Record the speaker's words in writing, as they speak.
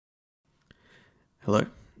Hello,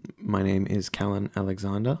 my name is Callan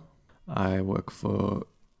Alexander. I work for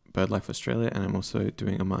BiRDLife Australia and I'm also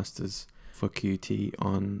doing a master's for QUT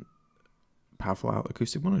on powerful owl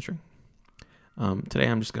acoustic monitoring. Today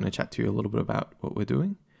I'm just going to chat to you a little bit about what we're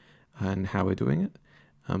doing and how we're doing it.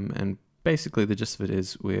 And basically the gist of it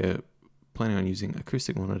is we're planning on using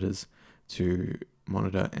acoustic monitors to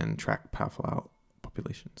monitor and track powerful owl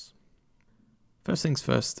populations. First things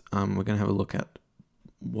first, we're going to have a look at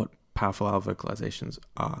what powerful owl vocalizations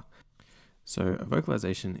are. So a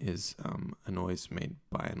vocalization is a noise made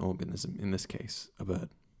by an organism, in this case, a bird.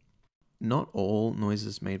 Not all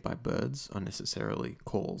noises made by birds are necessarily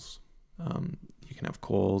calls. You can have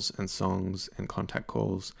calls and songs and contact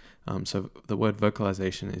calls. So the word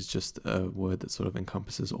vocalization is just a word that sort of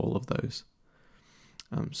encompasses all of those.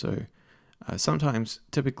 Sometimes,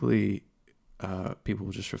 typically, people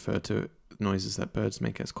will just refer to noises that birds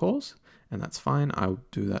make as calls, and that's fine. I'll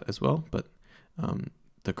do that as well, but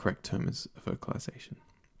the correct term is vocalization.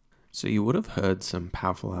 So you would have heard some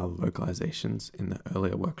powerful owl vocalizations in the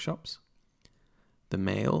earlier workshops. The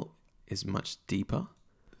male is much deeper.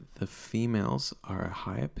 The females are a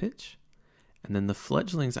higher pitch, and then the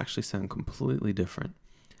fledglings actually sound completely different.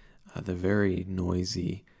 They're very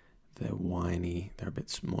noisy, they're whiny, they're a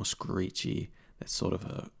bit more screechy. That's sort of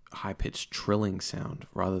a high-pitched trilling sound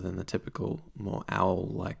rather than the typical more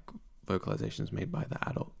owl-like vocalizations made by the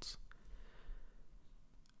adults.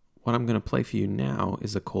 What I'm going to play for you now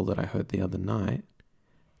is a call that I heard the other night,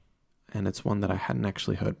 and it's one that I hadn't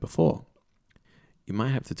actually heard before. You might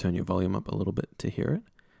have to turn your volume up a little bit to hear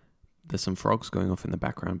it. There's some frogs going off in the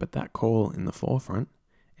background, but that call in the forefront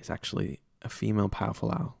is actually a female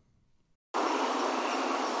powerful owl.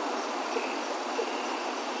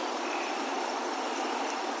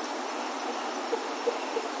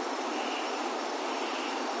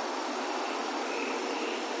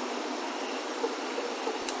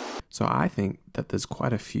 So I think that there's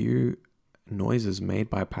quite a few noises made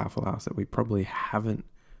by powerful owls that we probably haven't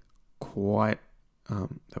quite,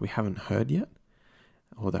 that we haven't heard yet,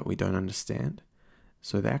 or that we don't understand.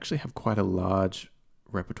 So they actually have quite a large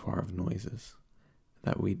repertoire of noises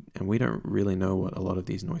that we don't really know what a lot of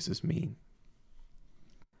these noises mean.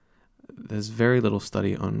 There's very little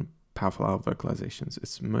study on powerful owl vocalizations.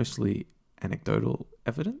 It's mostly anecdotal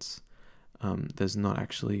evidence. There's not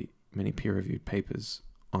actually many peer-reviewed papers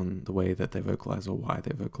on the way that they vocalize or why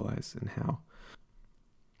they vocalize and how.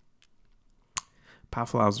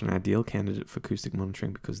 Powerful owls are an ideal candidate for acoustic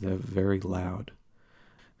monitoring because they're very loud.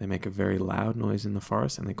 They make a very loud noise in the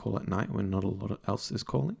forest and they call at night when not a lot else is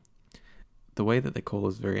calling. The way that they call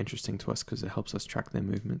is very interesting to us because it helps us track their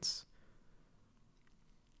movements.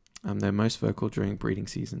 They're most vocal during breeding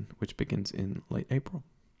season, which begins in late April.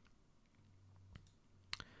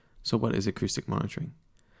 So what is acoustic monitoring?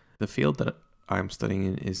 The field that I'm studying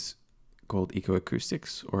in is called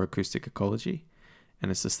ecoacoustics or acoustic ecology, and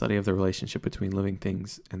it's the study of the relationship between living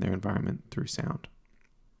things and their environment through sound.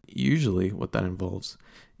 Usually what that involves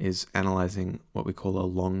is analyzing what we call a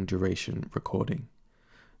long duration recording.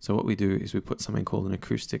 So what we do is we put something called an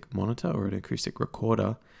acoustic monitor or an acoustic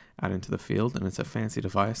recorder out into the field, and it's a fancy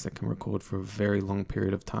device that can record for a very long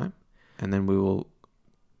period of time. And then we will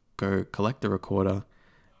go collect the recorder,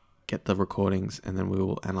 get the recordings, and then we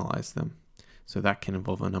will analyze them. So that can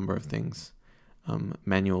involve a number of things,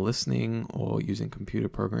 manual listening or using computer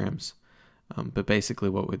programs. But basically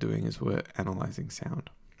what we're doing is we're analyzing sound.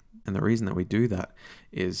 And the reason that we do that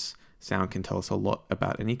is sound can tell us a lot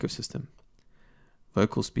about an ecosystem.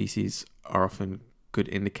 Vocal species are often good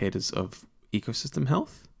indicators of ecosystem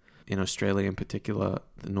health. In Australia in particular,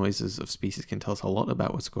 the noises of species can tell us a lot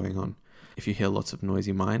about what's going on. If you hear lots of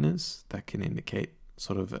noisy miners, that can indicate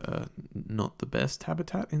sort of not the best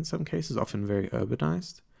habitat in some cases, often very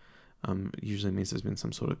urbanized. Usually means there's been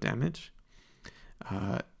some sort of damage.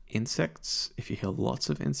 Insects, if you hear lots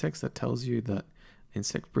of insects, that tells you that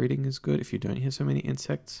insect breeding is good. If you don't hear so many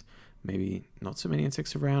insects, maybe not so many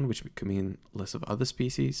insects around, which could mean less of other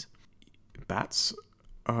species. Bats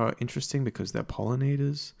are interesting because they're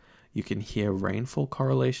pollinators. You can hear rainfall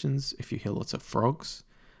correlations. If you hear lots of frogs,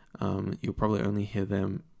 you'll probably only hear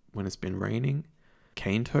them when it's been raining.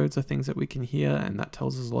 Cane toads are things that we can hear, and that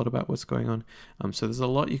tells us a lot about what's going on. So there's a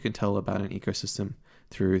lot you can tell about an ecosystem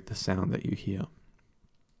through the sound that you hear.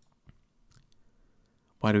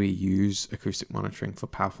 Why do we use acoustic monitoring for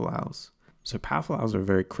powerful owls? So powerful owls are a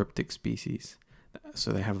very cryptic species.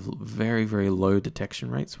 So they have very, very low detection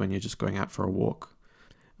rates when you're just going out for a walk.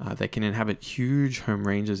 They can inhabit huge home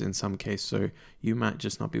ranges in some cases, so you might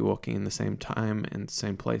just not be walking in the same time and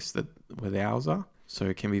same place where the owls are. So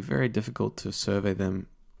it can be very difficult to survey them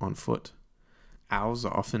on foot. owls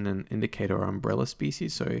are often an indicator or umbrella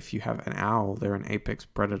species. So if you have an owl, they're an apex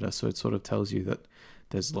predator. So it sort of tells you that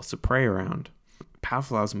there's lots of prey around.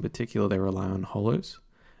 Powerful owls in particular, they rely on hollows.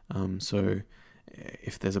 So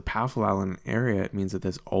if there's a powerful owl in an area, it means that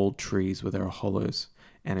there's old trees where there are hollows,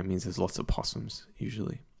 and it means there's lots of possums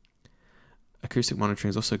usually. Acoustic monitoring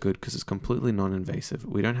is also good because it's completely non-invasive.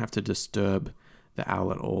 We don't have to disturb the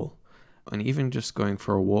owl at all. And even just going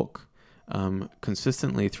for a walk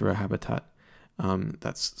consistently through a habitat,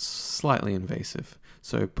 that's slightly invasive.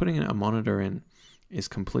 So putting a monitor in is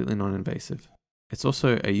completely non-invasive. It's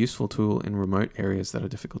also a useful tool in remote areas that are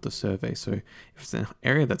difficult to survey. So if it's an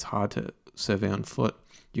area that's hard to survey on foot,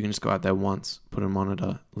 you can just go out there once, put a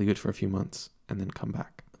monitor, leave it for a few months, and then come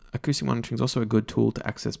back. Acoustic monitoring is also a good tool to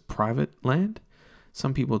access private land.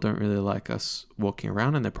 Some people don't really like us walking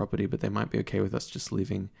around on their property, but they might be okay with us just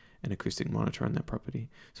leaving an acoustic monitor on their property.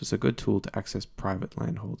 So it's a good tool to access private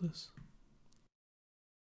landholders.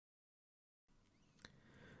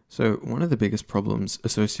 So one of the biggest problems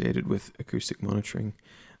associated with acoustic monitoring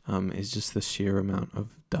is just the sheer amount of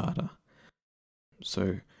data.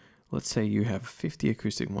 So let's say you have 50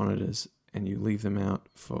 acoustic monitors and you leave them out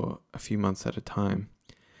for a few months at a time,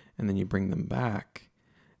 and then you bring them back,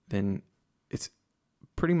 then it's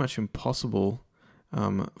pretty much impossible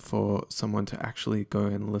for someone to actually go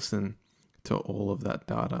and listen to all of that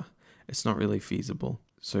data. It's not really feasible.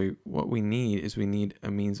 So what we need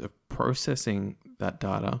a means of processing that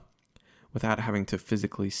data without having to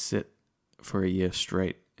physically sit for a year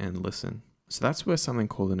straight and listen. So that's where something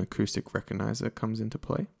called an acoustic recognizer comes into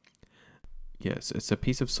play. Yes, it's a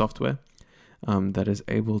piece of software that is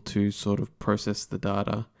able to sort of process the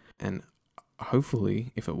data and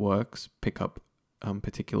hopefully, if it works, pick up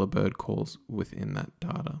particular bird calls within that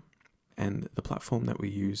data. And the platform that we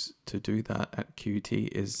use to do that at QUT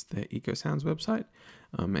is the EcoSounds website.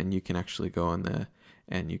 And you can actually go on there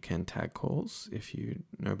and you can tag calls if you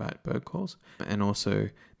know about bird calls. And also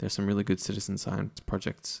there's some really good citizen science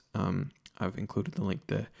projects. I've included the link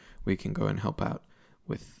there where you can go and help out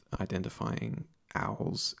with identifying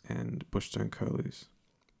owls and bushstone curlews.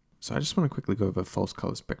 So I just want to quickly go over false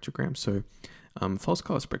color spectrograms. So false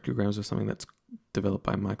color spectrograms are something that's developed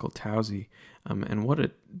by Michael Towsey. And what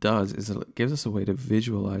it does is it gives us a way to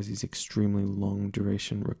visualize these extremely long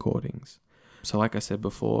duration recordings. So like I said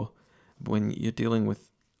before, when you're dealing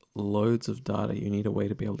with loads of data, you need a way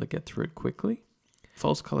to be able to get through it quickly.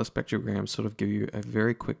 False color spectrograms sort of give you a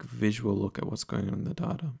very quick visual look at what's going on in the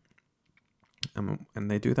data.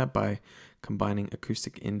 And they do that by combining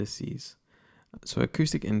acoustic indices. So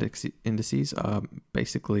acoustic indices are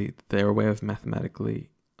basically, they're a way of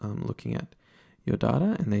mathematically looking at your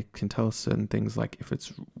data, and they can tell us certain things like if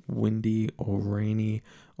it's windy or rainy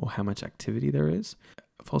or how much activity there is.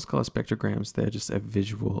 False color spectrograms, they're just a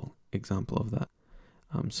visual example of that.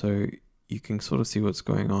 So you can sort of see what's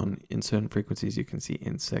going on in certain frequencies. You can see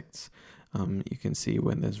insects, you can see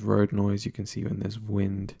when there's road noise, you can see when there's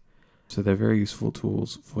wind. So they're very useful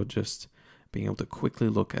tools for just being able to quickly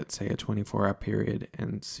look at, say, a 24-hour period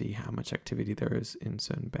and see how much activity there is in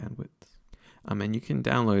certain bandwidths. And you can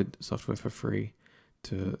download software for free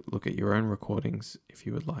to look at your own recordings if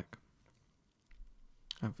you would like.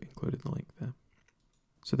 I've included the link there.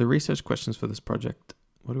 So the research questions for this project,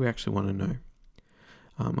 what do we actually want to know?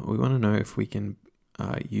 We want to know if we can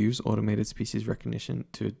use automated species recognition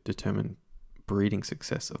to determine breeding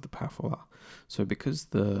success of the powerful owl. So because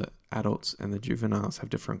the adults and the juveniles have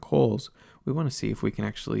different calls, we want to see if we can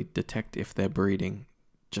actually detect if they're breeding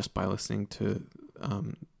just by listening to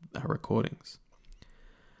our recordings.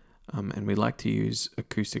 And we like to use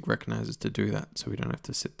acoustic recognizers to do that, so we don't have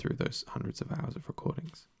to sit through those hundreds of hours of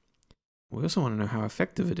recordings. We also want to know how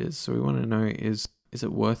effective it is. So we want to know, is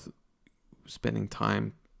it worth spending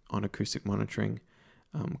time on acoustic monitoring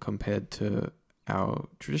compared to our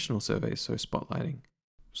traditional surveys, so spotlighting.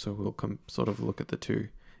 So we'll sort of look at the two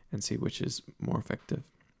and see which is more effective.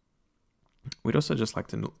 We'd also just like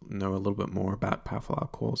to know a little bit more about powerful owl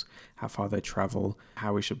calls, how far they travel,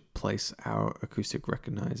 how we should place our acoustic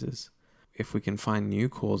recognizers. If we can find new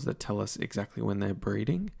calls that tell us exactly when they're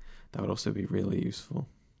breeding, that would also be really useful.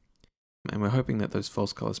 And we're hoping that those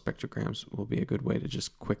false color spectrograms will be a good way to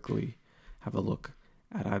just quickly have a look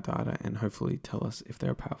at our data and hopefully tell us if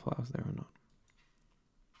there are powerful owls there or not.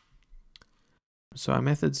 So our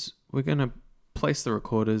methods, we're going to place the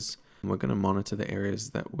recorders, and we're going to monitor the areas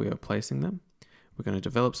that we are placing them. We're going to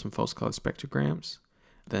develop some false color spectrograms.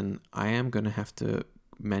 Then I am going to have to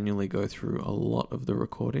manually go through a lot of the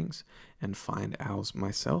recordings and find owls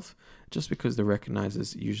myself, just because the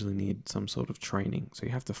recognizers usually need some sort of training. So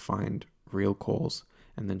you have to find real calls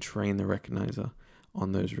and then train the recognizer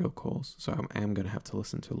on those real calls. So I am going to have to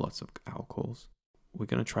listen to lots of owl calls. We're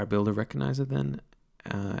going to try build a recognizer then,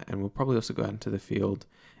 and we'll probably also go out into the field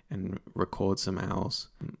and record some owls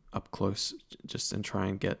up close, just and try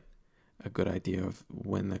and get a good idea of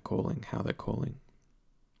when they're calling, how they're calling.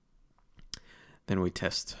 Then we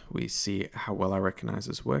test, we see how well our recognizer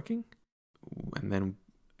is working, and then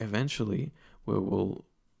eventually we will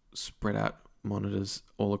spread out monitors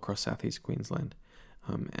all across Southeast Queensland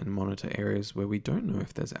and monitor areas where we don't know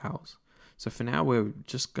if there's owls. So for now, we're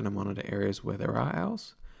just going to monitor areas where there are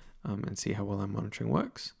owls and see how well our monitoring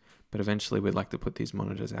works. But eventually, we'd like to put these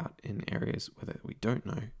monitors out in areas where we don't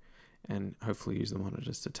know and hopefully use the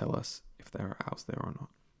monitors to tell us if there are owls there or not.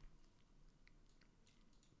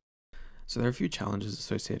 So there are a few challenges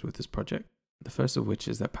associated with this project. The first of which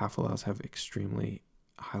is that powerful owls have extremely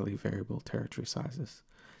highly variable territory sizes.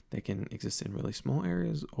 They can exist in really small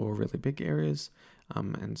areas or really big areas,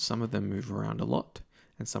 and some of them move around a lot,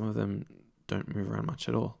 and some of them don't move around much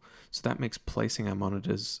at all. So that makes placing our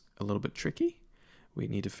monitors a little bit tricky. We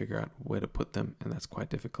need to figure out where to put them, and that's quite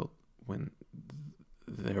difficult when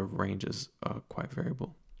their ranges are quite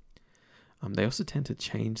variable. They also tend to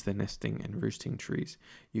change their nesting and roosting trees.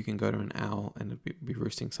 You can go to an owl and it'll be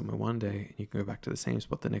roosting somewhere one day, and you can go back to the same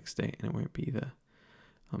spot the next day and it won't be there.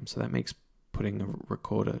 So that makes putting a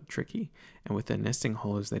recorder tricky. And with their nesting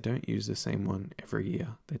hollows, they don't use the same one every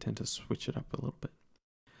year. They tend to switch it up a little bit.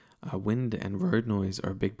 Wind and road noise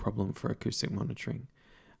are a big problem for acoustic monitoring.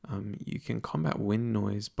 You can combat wind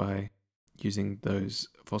noise by using those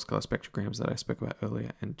false color spectrograms that I spoke about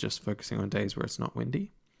earlier and just focusing on days where it's not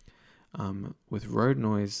windy. With road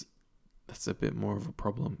noise, that's a bit more of a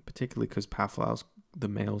problem, particularly because powerful owls, the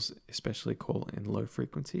males especially, call in low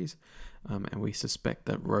frequencies, and we suspect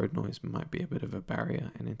that road noise might be a bit of a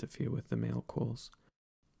barrier and interfere with the male calls.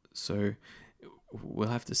 So we'll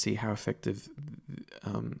have to see how effective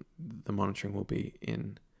the monitoring will be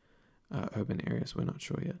in urban areas. We're not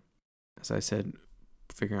sure yet. As I said,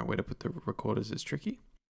 figuring out where to put the recorders is tricky.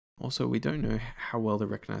 Also, we don't know how well the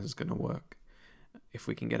recognizer is going to work. If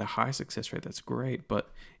we can get a high success rate, that's great,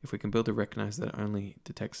 but if we can build a recognizer that only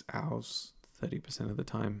detects owls 30% of the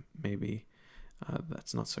time, maybe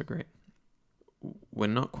that's not so great. We're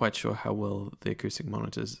not quite sure how well the acoustic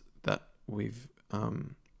monitors that we're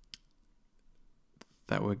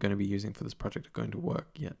going to be using for this project are going to work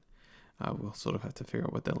yet. We'll sort of have to figure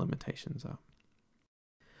out what their limitations are.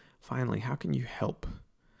 Finally, how can you help?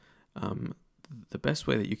 The best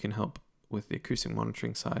way that you can help with the acoustic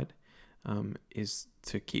monitoring side is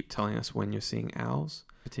to keep telling us when you're seeing owls,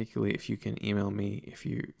 particularly if you can email me if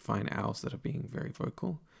you find owls that are being very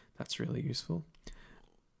vocal. That's really useful.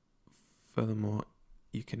 Furthermore,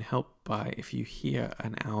 you can help by, if you hear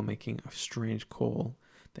an owl making a strange call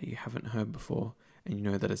that you haven't heard before, and you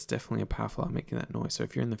know that it's definitely a powerful owl making that noise. So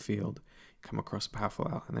if you're in the field, you come across a powerful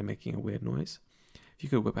owl and they're making a weird noise, if you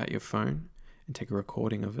could whip out your phone and take a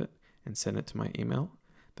recording of it and send it to my email,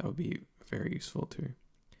 that would be very useful too.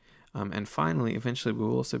 And finally, eventually we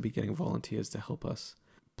will also be getting volunteers to help us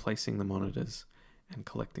placing the monitors and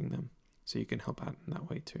collecting them. So you can help out in that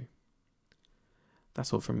way too.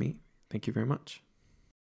 That's all from me. Thank you very much.